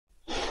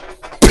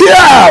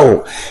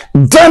Wow.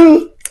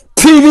 Then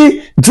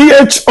TV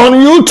GH on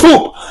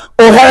YouTube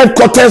or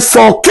headquarters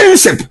for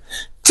kinship,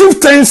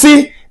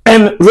 chieftaincy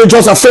and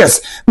religious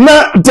affairs.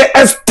 Now the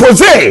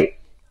expose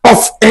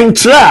of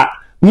Nkyeraa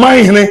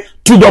Hene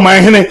to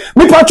Dormaahene.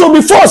 Me patro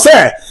before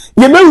say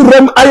you may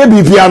rem aye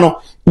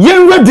bibiano.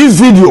 You read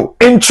this video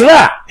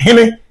Nkyeraa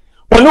Hene.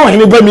 Or no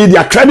Hene be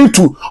media credit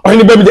to or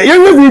Hene be media.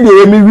 You read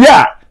video me we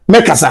are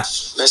mekasa.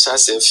 Mesha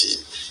sefi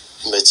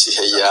mechi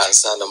heya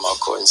sana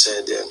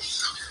makonche dem.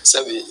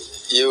 Sabi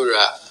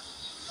yura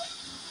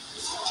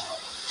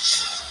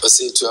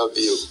ose to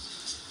abio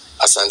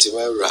asante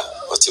mawura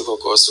otiko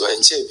koso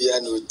enche bia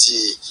na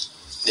odi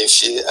ne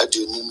fie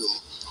adonunum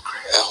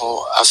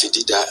eho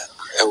afidida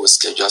e wo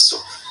schedule so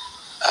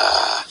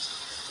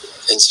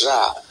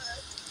Nkyeraa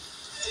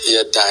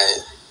ye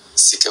dan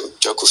sika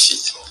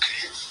dwakofi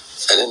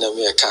ene na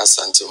me ka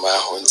asante ma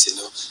ho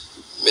ntino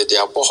me de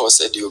aboho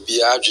se de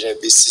obi adwene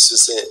besi so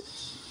se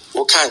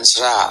wo ka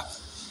Nkyeraa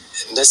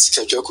na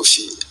sika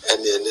dwakofi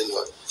ene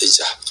no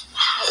eja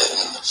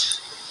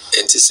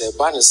enti se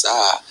ban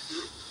sa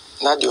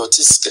na de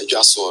otis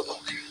schedule so no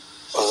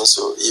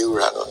also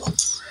yewura no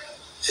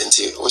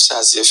enti wo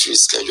sha se free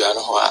schedule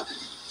no ho a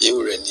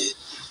yewura ni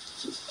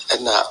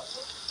na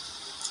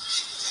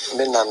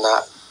me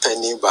nana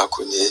penny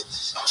baako ni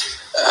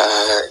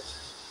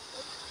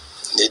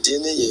ne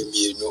din ne ye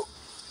mienu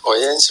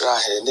oye Nkyeraa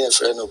Hene ne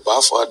frɛ no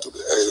baafo adu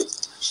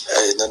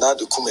nana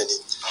dokumani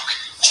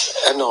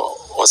eno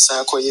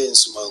osan koye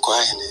nsumanko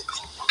Hene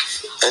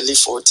early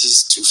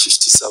 40s to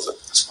 57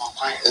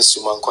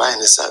 nsumanko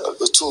Hene sa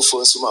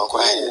Otumfuo nsumanko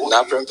Hene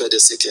na prempe the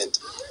second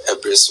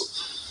ebreso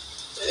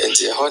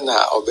enti ho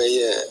na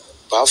obeye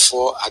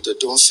baafo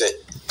adodomfe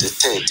the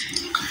third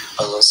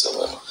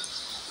also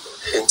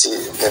enti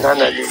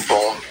nana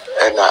limpon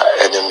na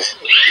enemy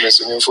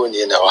mesumfo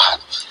ni na waha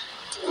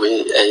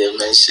we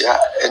mensia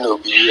ena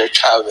obi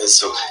atwa me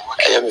so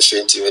me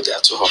fenti we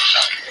that ho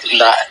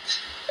na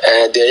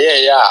de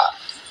ye ya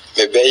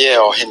me beye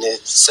Hene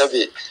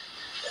sabi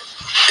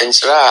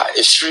Nkyeraa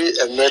efiri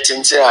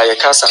emetinti a ye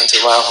ka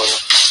santema ho no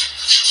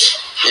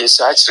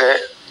yesu akire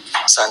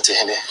sante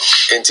Hene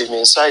enti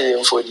mensa ye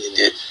mfo ni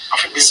de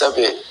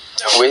sabi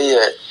we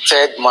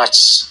 3rd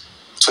March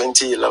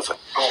 2011.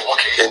 Oh,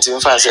 okay. And in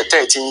fact,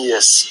 13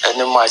 years, and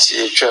the March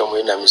you try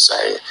when I'm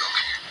sorry.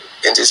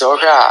 And it's all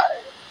right.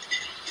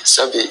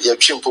 Sabi, your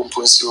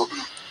chimpunsu,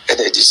 and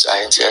a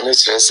design, and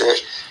it's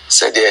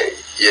said,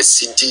 yes,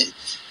 CD,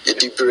 your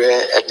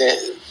debre, and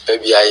then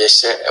baby, I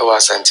share a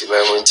was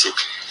anti-monty.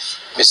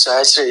 Miss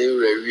Ashley, you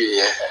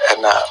review,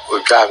 and now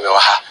we drive me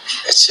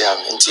a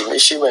chairman.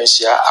 If you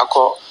mention, I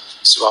call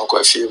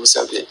Swanko film,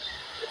 Sabi,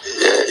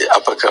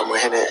 upper cam,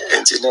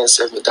 and Tina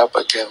said, with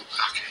upper cam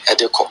at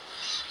the call.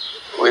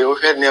 We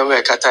had near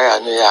Kataya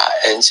and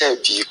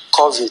be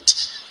COVID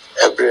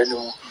a brand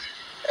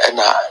and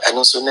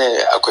also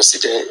ne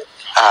acquisited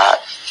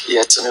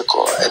yet to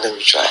call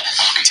enemy try.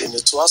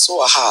 To us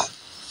so ha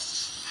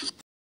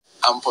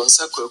and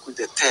Ponsaco with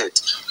the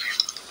third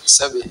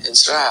Sabi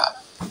Nkyeraa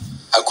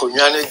a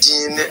Kunyana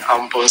Dean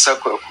and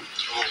Ponsaco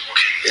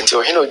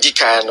into Hino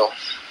Dicano.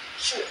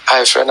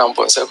 I friend and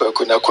Ponsaco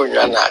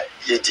Kunyana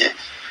yeti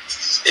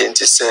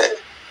into say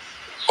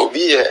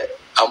Obi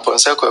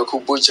Amponsaco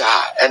Kubuja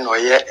and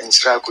Oye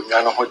Nkyeraa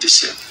Kunyana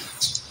Hodishi.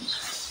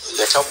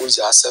 The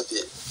Kabuja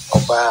Sabi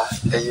Oba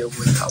a year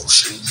without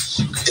free.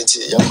 It's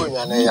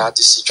Yakunyana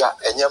Yadisha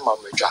and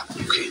Yamamadra.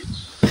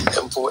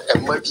 Empo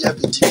and maybe a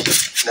bit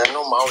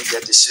no mount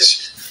get the ship.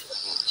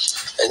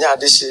 And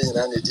Yadishi and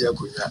any dear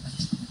Kunya.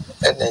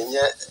 And then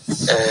yet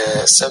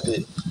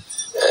Sabi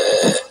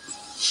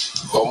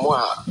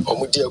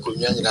Omudia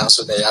Kunyana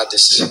so they had the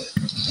ship.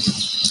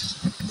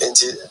 And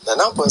the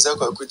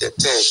Namponsaco could the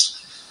third.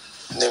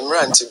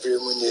 Nemranti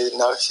Bremuni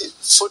now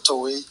photo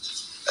we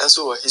and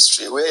so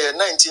history where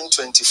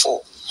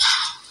 1924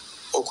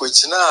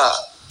 Okuchina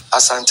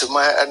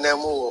Asantema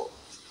Anemo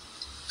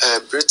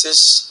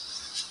British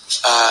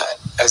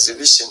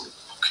exhibition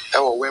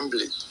at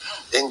Wembley,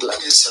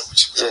 England.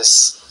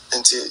 Yes,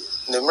 and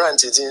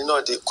Nemranti didn't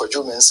know the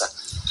Kojumensa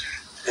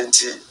and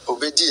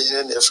Obedi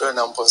and a friend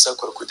and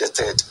Ponsaco could the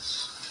third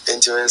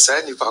into a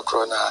sign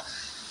Pacrona.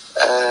 I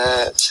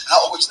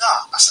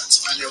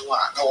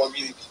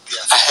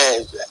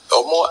had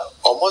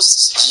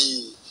almost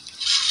ye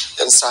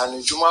and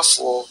San Juma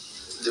for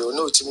they will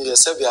know to me the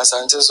Serbia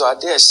Santos, so I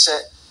dare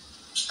share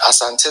a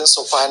sentence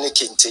of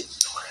panicking.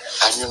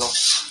 And you know,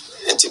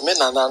 and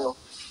Menanano,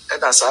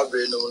 and as I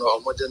bring no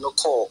more than no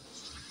call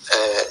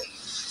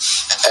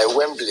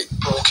Wembley.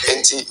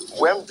 And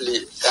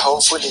Wembley, a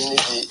home food in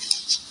the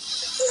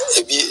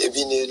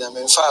near them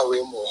and far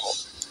away more.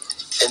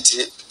 And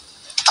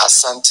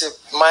Asante,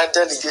 my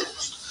delegate,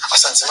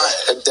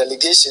 a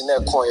delegation, a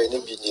coin,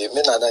 and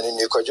Menana in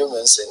the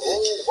Kojumans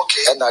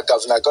and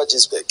Governor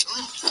Godgesbeck.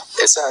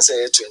 As I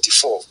say,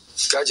 24.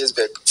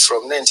 Godgesbeck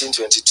from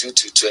 1922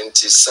 to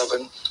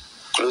 27,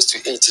 close to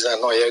 18,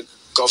 and now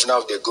governor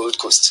of the Gold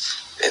Coast.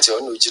 And to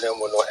Onujina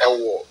Mono,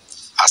 Ewo,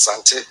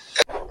 Asante.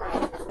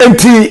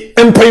 Enti,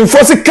 Empire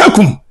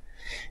Kakum,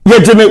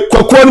 yet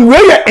Kwakwan,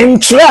 where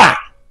Nkyeraa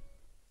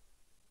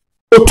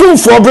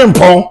Otumfuo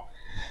brempon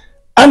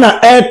ana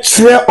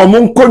etre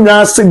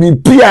omonkonwa se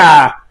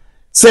bibia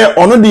se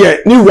ono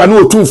de ni wura no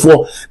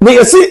Otumfuo na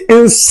yesi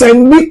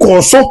nsani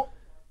koso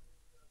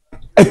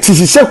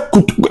etihise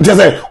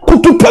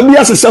kutu pabi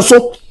asese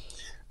so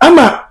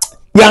ama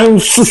yan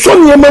suso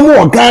niema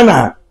mu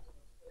Ghana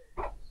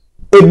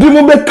ebi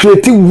mo be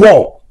create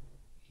war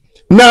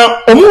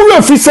na omu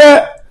afi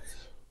se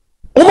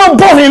Oma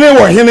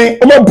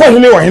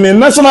Hene wo Hene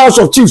National House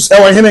of Chiefs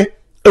wo Hene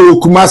e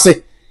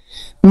Kumase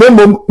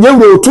memom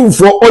yewo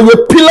Otumfuo oye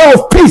pillar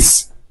of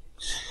peace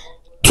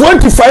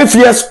 25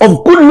 years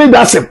of good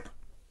leadership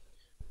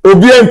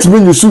obi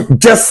antimi yusu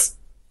just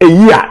a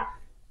year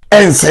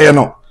and say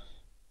no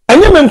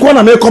enye me nko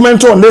na me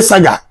comment on this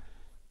saga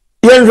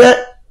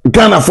yenhwe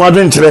Ghana for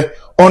adwenkyere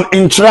on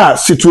Nkyeraa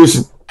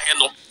situation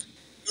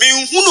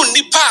me hunu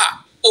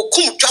nipa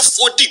okum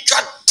dwafo di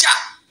dwada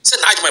se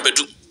na adwuma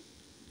bedu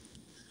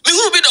me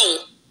hunu bi da wo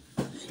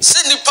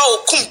se nipa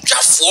okum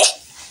dwafo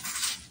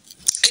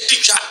di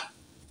dwa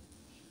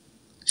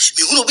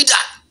me hunu bi da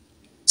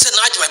se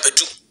na adwuma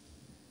bedu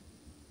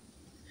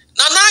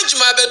na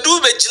adwuma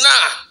bedu begina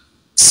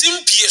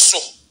simpie so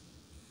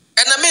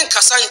ena me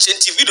nkasa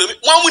nche video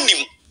mo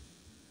amunim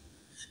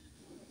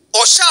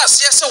o sha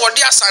ase se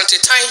wode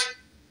asantetan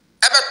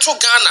ebeto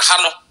Ghana ha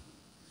no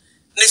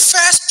the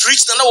first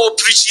preach na wo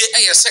preach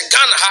here say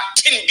Ghana ha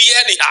kin be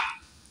any ha.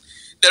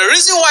 The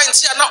reason why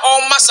ntia na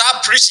all massa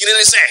preaching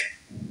ni say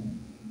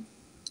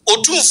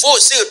Otumfuo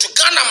say to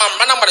Ghana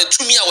mamra na mara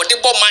tumi a wo de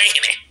bo man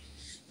hene.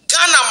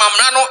 Ghana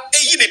mamra no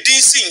eyi ne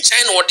din si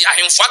nkyɛn na wo de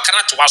ahemfo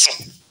akara to waso.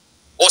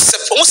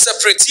 O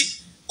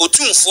separate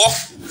Otumfuo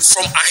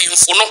from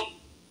ahemfo no.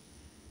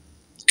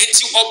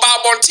 Enti oba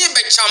abonte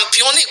be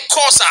champion ni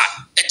course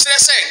a ekyere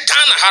say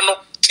Ghana ha no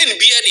kin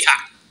be any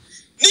ha.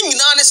 Ni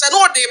nyina ne se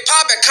no de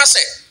pa be ka se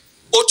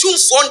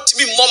Otumfuo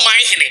ntimi mo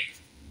man hene.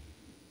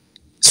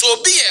 So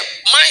be a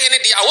man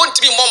hene dey I want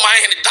to be more man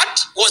hene. That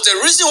was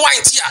the reason why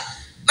it's here.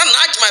 Na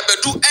adwuma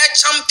bedu a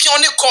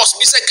champion course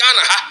bi se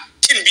Ghana ha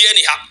kin be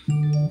any ha.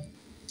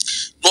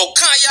 No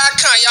kan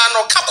ya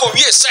no ka ko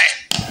wie se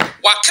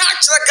wa ka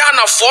kire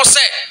Ghana for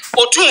se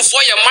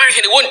Otumfuo ye man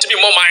hene want to be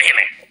more man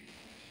hene.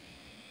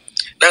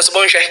 That's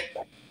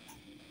bonhwe.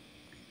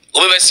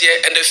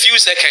 Obebesie in a few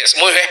seconds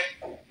mo hwe.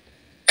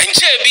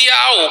 Enche bia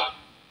o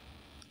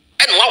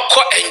en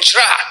wakọ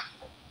Nkyeraa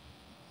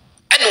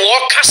en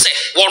waka se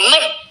wono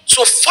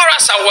so far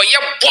as our ye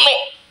bono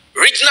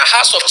regional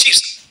House of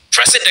Chiefs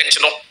president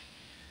no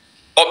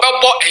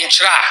obebo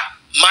Nkyeraa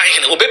man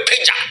hene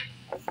obepeja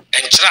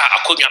Nkyeraa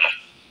akonya no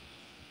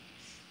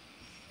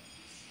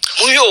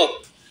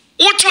muyo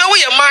wotuwe wo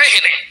ye man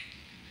hene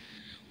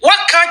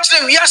waka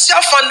kire wiase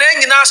afa na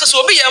nyina se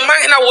obi ye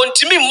man hene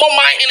wontimi mo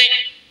man hene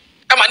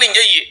ama ne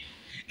nyeye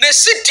na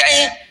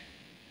sidan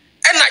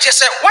ena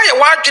chese why you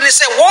wadwene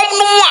say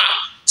wonnom a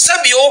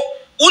sabio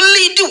wo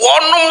lead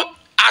wonnom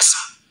as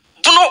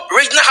Bono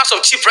regional House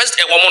of Chief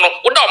President womo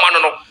no woda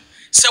omano no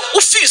say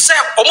wo feel say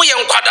omo ye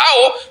nkwada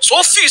o so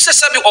wo feel say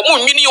sabio omo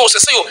nwini o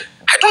say yo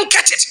I don't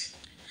get it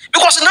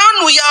because now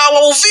no ya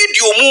wo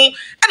video mu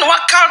ena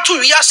waka to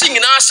wiase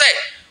nyina say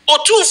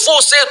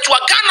Otumfuo say to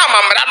Ghana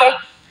mamra no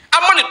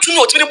amane tumi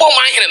otimi bo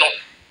man hene no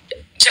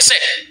chese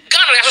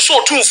Ghana ya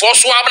so Otumfuo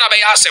so abana be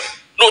ya asem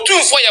no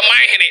Otumfuo ye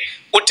man hene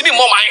otimi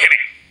mo man hene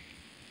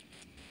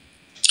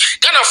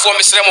Ghana for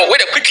Mr. Mo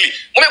wait quickly.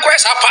 Mo me ko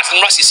esa part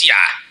no rasisi ya.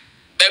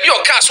 Baby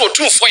o ka so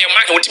Otumfuo ye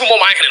man wotimi mo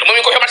man hene no mo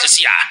me ko heba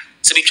sisi ya.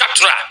 Se bi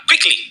twatra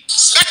quickly.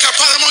 Eka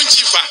paramount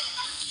chief.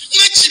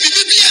 Na chi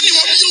bibi ani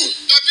wo bio.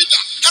 Davida.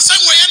 Kasa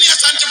wo ye ni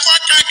asantefo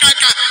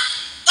aka.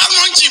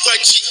 Paramount chief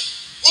achi.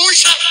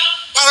 Unsha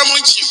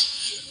paramount chief.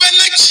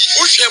 Benachi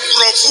o hwe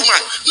brofuma.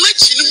 Na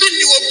chi no bi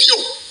ni wo bio.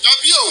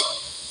 Davio.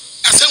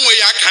 Asa wo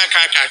ye aka.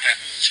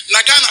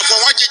 Na Ghana for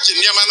wajeje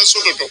niam no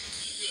so dodo.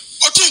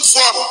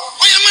 Otumfuo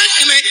oya man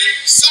hene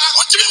sa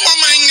otimi mo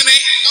man hene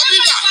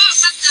Davida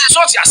so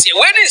ti ase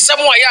we ni nsem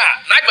wa ya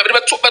na agba be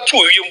beto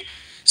wiem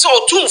so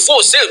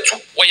Otumfuo say tu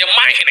oya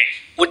man hene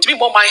otimi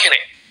mo man hene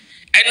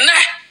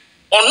enne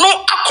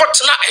ono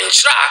akotena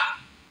Nkyeraa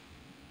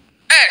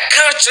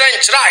ka kire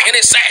Nkyeraa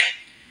hene say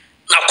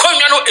na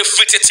kwanwa no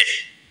efritete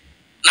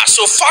na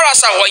so far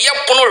as our ye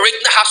Bono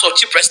regional House of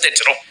Chief President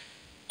no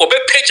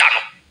obepeja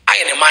no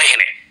aye ne man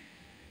hene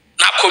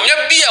na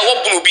konya bia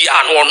wo bunu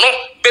bia no no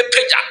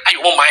bepeja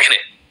ayo man hene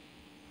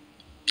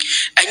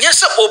enye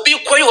se obi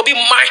koyi obi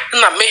man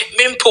na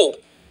mempo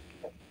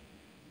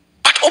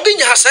but obi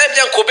nya sa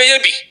bia ko be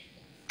bi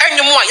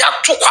enyum a ya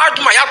to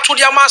kwaduma ya to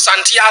dia ma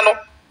asante ya no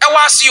e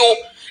wase o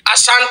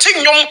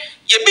asante nyum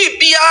ye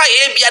bibia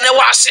e bia na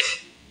wase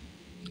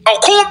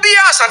okun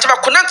bia asante ba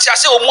konanti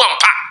ase omu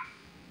ampa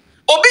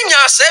obi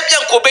nya sa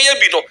bia ko be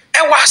bi no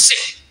e wase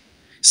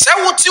se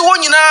wuti wo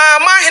nyina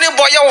man hene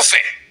boye wo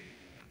fe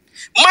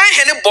man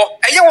hene bo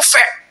eye wo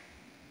fe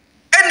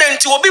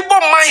enenti obi bo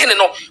man hene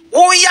no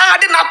wo ya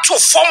de na to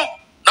fom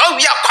na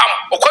wi akwam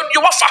okwadwe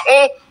wo fa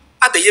ho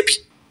abeye bi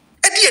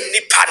edi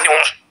enipa ne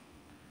wo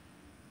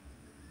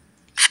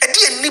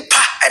edi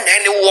enipa ene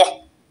ne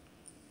wo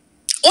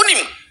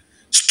onim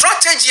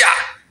strategy a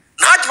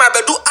na adwuma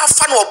bedu Badu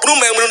afa no obunu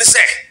memu ni say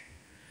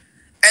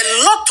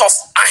a lot of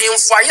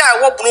ahemfaya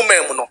e wo bunu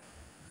memu no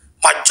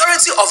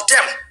majority of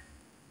them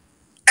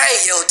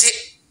yield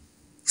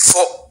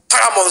for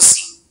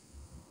paramountcy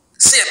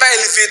say by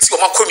elevate o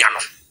makonya no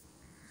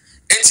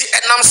enti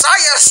enam sa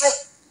yeso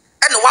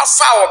ene wa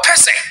fa o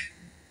pese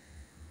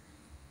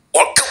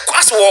o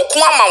kwaso wo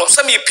ko ama wo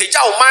se me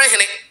pagya o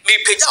manhene me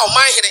pagya o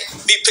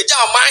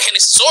manhene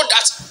so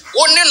that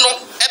woni no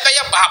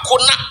ebeye baako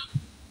na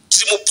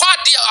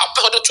timupade a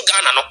apedo to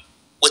Ghana no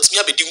watimi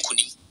abedi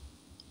nkunim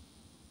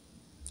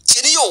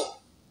tini yo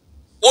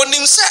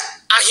wonim se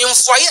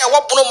ahemfoye e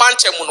wo bono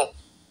manchemu no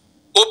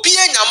obi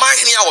anya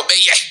manhene a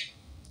obeye.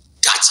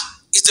 That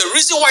is the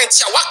reason why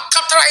it's a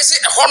capitalize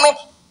a hono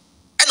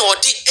and or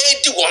the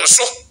AD one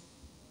so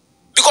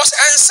because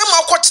and some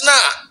of na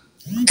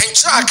and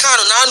try can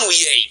na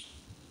ye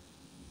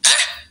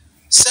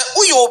say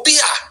uyo be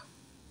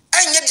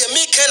and yet the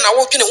maker na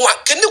working one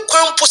can you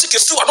come post a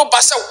few no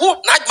basa who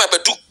not my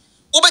bedu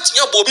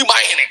ubetinya bobi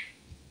mahene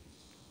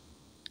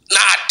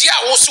na dia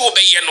wo so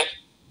obeye no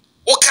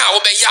wo ka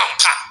obeye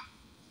ampa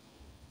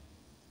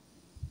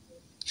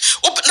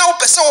na wo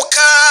pese wo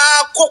ka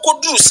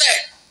kokodu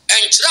say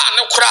Nkyeraa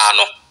ne kura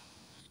no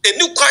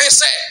eni kwan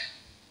se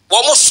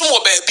wo mo som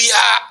oba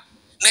bia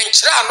na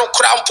Nkyeraa no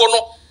kura mpo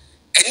no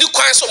eni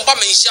kwan se mba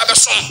manhia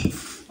besom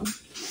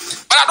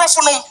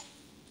baradofo no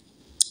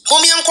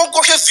momi enkonko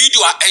hwe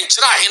video a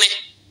Nkyeraa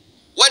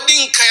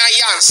wadi nkan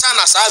aya ansa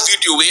na sa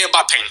video we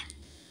ba pen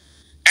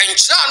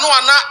Nkyeraa no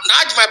ana na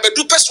adwuma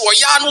bedu pese wo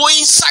ya no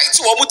insight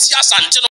wo mo ti asante no